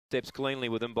Steps cleanly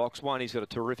with him. Box 1, he's got a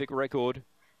terrific record.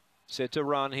 Set to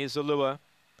run. Here's the lure.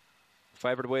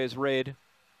 Favourite wears red.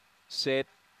 Set.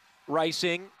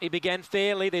 Racing. He began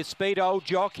fairly. There's speed Old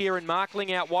Jock here, and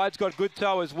Markling out wide's got good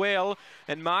toe as well.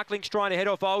 And Markling's trying to head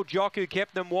off Old Jock, who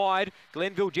kept them wide.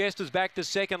 Glenville Jester's back to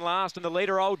second last, and the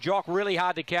leader Old Jock really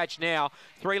hard to catch now.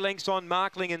 3 lengths on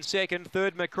Markling in second.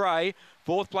 Third McRae.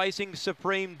 Fourth placing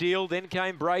Supreme Deal. Then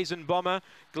came Brazen Bomber.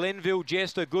 Glenville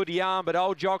Jester, good yarn, but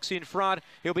Old Jock's in front.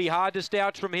 He'll be hard to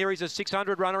stouch from here. He's a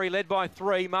 600 runner. He led by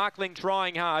 3. Markling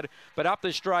trying hard, but up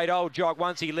the straight, Old Jock,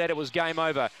 once he led, it was game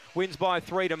over. Wins by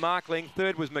 3 to Markling.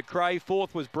 Third was McRae.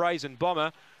 Fourth was Brazen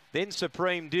Bomber. Then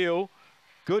Supreme Deal.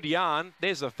 Good yarn.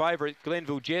 There's the favourite,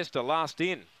 Glenville Jester, last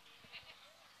in.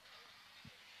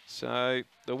 So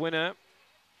the winner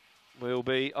will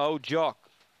be Old Jock.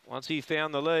 Once he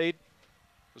found the lead,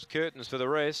 it was curtains for the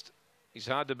rest. He's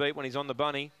hard to beat when he's on the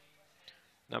bunny.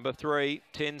 Number 3,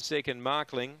 10-second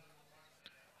Markling.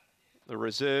 The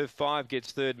reserve 5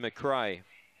 gets third McRae.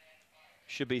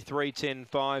 Should be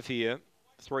 3-10-5 here.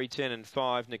 3-10 and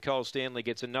 5. Nicole Stanley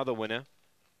gets another winner.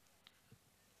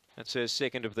 That's her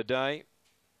second of the day,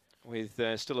 with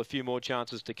still a few more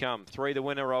chances to come. 3 the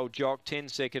winner, Old Jock.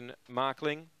 10-second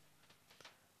Markling.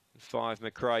 5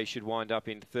 McRae should wind up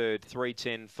in third.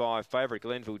 3-10-5 favourite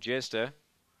Glenville Jester.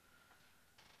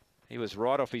 He was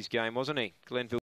right off his game, wasn't he? Glenville.